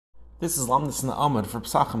This is Lamdas in the Amud for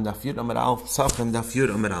Psachim Daf Yud Amud Aleph, Psachim Daf Yud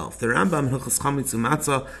Amud Aleph. The Rambam Hilchos Chametz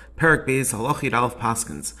Umatzah Perek Beis Halach Yud Aleph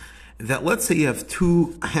Paskins that let's say you have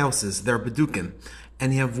two houses, they're bedukim,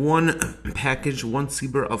 and you have one package, one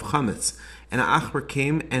tzibur of chametz, and an achbar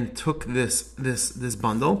came and took this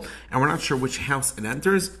bundle, and we're not sure which house it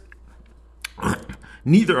enters.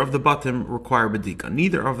 Neither of the batim require bedika.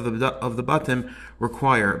 Neither of the batim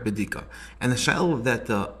require bedika. And the shaila that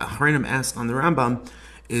the Achronim asked on the Rambam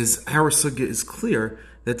is, our sugya is clear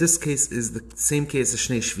that this case is the same case as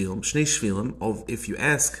Shnei Shvilim. Shnei Shvilim, if you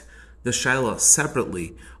ask the shaila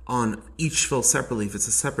separately, on each shvil separately, if it's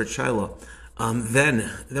a separate shaila,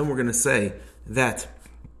 then we're going to say that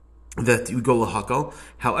you go lahakal.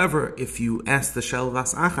 However, if you ask the shaila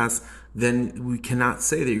vas achas, then we cannot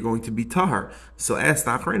say that you're going to be tahar. So ask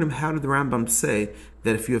the Achronim, how did the Rambam say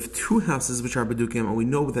that if you have two houses which are bedukim, and we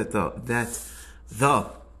know that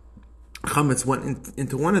the chametz went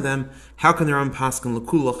into one of them, how can the Rambam paskin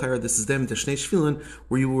l'kul l'cher? This is them to Shnei Shvilin,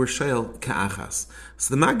 where you were shayel ka'achas.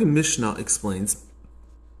 So the Magid Mishnah explains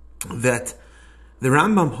that the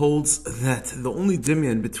Rambam holds that the only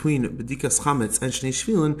dimyan between bedikas chametz and Shnei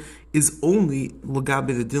Shvilin is only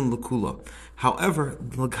l'gabe the din l'kula. However,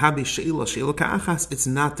 l'gabe she'ila ka'achas, it's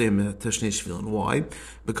not dimya to Shnei Shvilin. Why?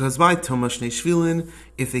 Because by Toma Shnei Shvilin,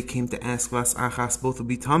 if they came to ask vas achas, both would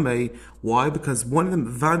be tamei. Why? Because one of them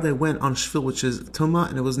vade went on shvil, which is Toma,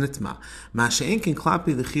 and it was nitma. Ma'ashe'enkin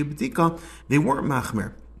klapi l'chi bedika, they weren't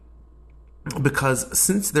machmer. Because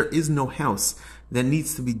since there is no house that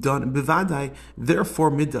needs to be done bivadai, therefore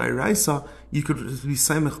midday raisa, you could be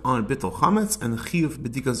saimach on bittul chametz, and the chiyuv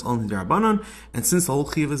bedika is only derabanan, and since the whole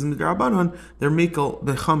chiyuv is derabanan, they're mekel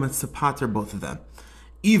bechametz to pater both of them,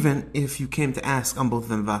 even if you came to ask on both of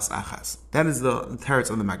them vas achas. That is the teretz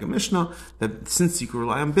of the Magid Mishnah, that since you could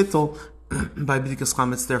rely on bittul by bedikas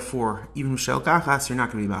chametz, therefore even shel kachas, you're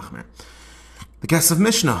not going to be machmer. The Kesef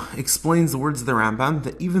Mishnah explains the words of the Rambam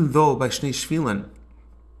that even though by Shnei Shvilin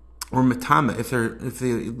or Metama,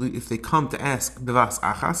 if they come to ask bevas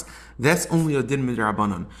achas, that's only a din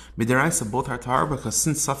midrabanan. Midiraisa both are tahar, because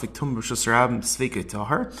since Safik Tum b'Shus Rabim Sveike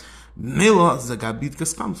tahar, Mela Zagabit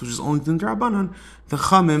Gaskams, which is only din drabanan, the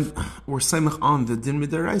Chamim were saimach on the din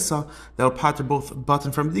midiraisa that will pater both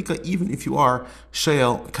button from Dika, even if you are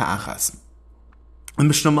Sheil Ka'achas. And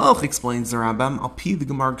Mishnah Malach explains the Rambam al pi the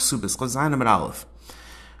Gemara Ksubis Chazayin Amud Aleph,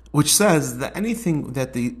 which says that anything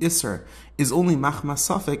that the Isser is only machmas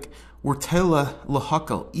safik were tela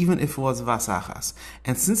lahakal, even if it was vasachas.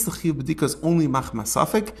 And since the chiyuv bedika is only machmas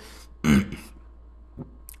safik,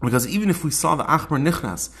 because even if we saw the achbar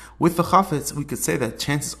nichnas with the chafetz, we could say that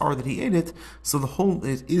chances are that he ate it. So the whole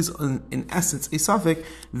it is in essence a safik.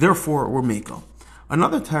 Therefore, we're mekel.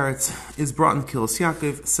 Another teretz is brought in Kilos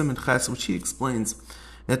Yaakov Siman Ches, which he explains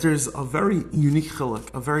that there's a very unique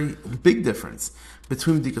chiluk, a very big difference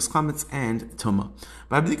between bedikas chametz and tuma.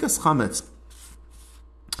 By bedikas chametz,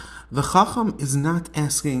 the chacham is not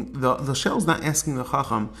asking, the shell is not asking the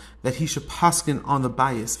chacham that he should paskin on the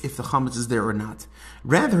bias if the chametz is there or not.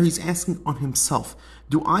 Rather, he's asking on himself.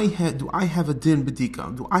 Do I have a din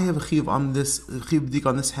bedika? Do I have a chiv on this chiv bedika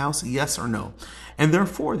on this house? Yes or no? And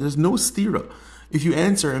therefore, there's no stira. If you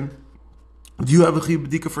answer him, do you have a chiyuv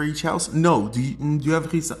bedika for each house? No. Do you have a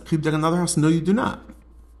chiyuv bedika in another house? No, you do not.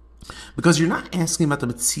 Because you're not asking about the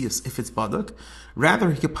metzias if it's baduk.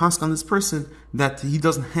 Rather, he could pass on this person that he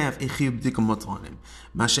doesn't have a chiyuv bedika mutal on him.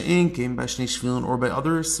 Masha'en came by Shnei Shvilin or by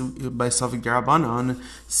others, by Safik Derabanan,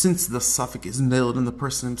 since the Safik is nailed in the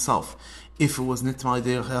person himself. If it was nitma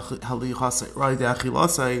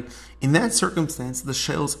in that circumstance, the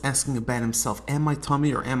shayl is asking about himself: am I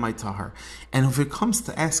tamei or am I tahar? And if it comes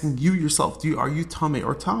to asking you yourself, are you tamei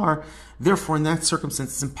or tahar? Therefore, in that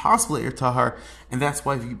circumstance, it's impossible that you're tahar, and that's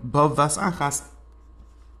why bav vas achas,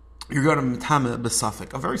 you're going to metame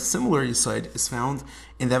besafik. A very similar yisod is found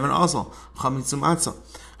in the Even Azal chametz umatzah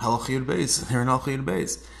halach yud beis. Here in halach yud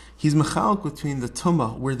beis, he's mechalek between the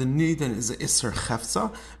tuma, where the nidan is a iser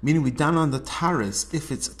chefza, meaning we down on the taris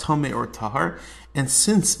if it's tamei or tahar, and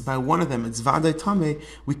since by one of them it's vadai tamei,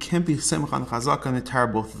 we can't be semach on chazak and the tar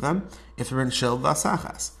both of them if they're in shel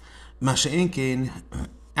vasachas. Masha'enkein,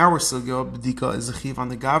 our sugya bedika is a chiv on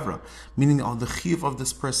the gavra, meaning on the chiv of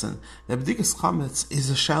this person. The bedikas chametz is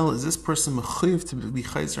a shal. Is this person mechiv to be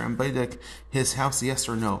chayzer and baydek his house? Yes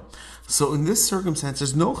or no? So in this circumstance,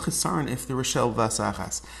 there's no chesaron if there were shel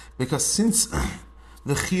vasachas, because since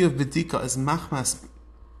the chiv bedika is machmas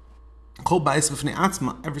Kol bayis b'fnei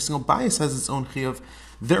atzma, every single bayis has its own chiyuv.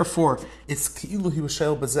 Therefore, it's ki'ilu he was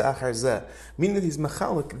shayel b'zeh achar zeh, meaning that he's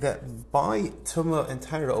mechalik that by Tumah and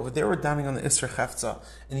Taira over there we're dining on the Isra Chefza,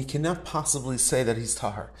 and he cannot possibly say that he's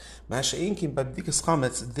tahar. Ma'asha'inkim by b'dikas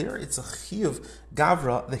chametz, there it's a chiyuv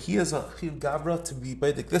gavra, that he has a chiyuv gavra to be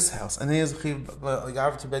b'dik this house, and he has a chiyuv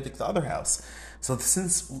gavra to b'dik the other house. So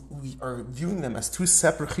since we are viewing them as two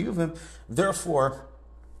separate chiyuvim, therefore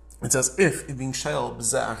it's as if it being shayel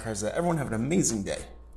b'zeh achar zeh. Everyone have an amazing day.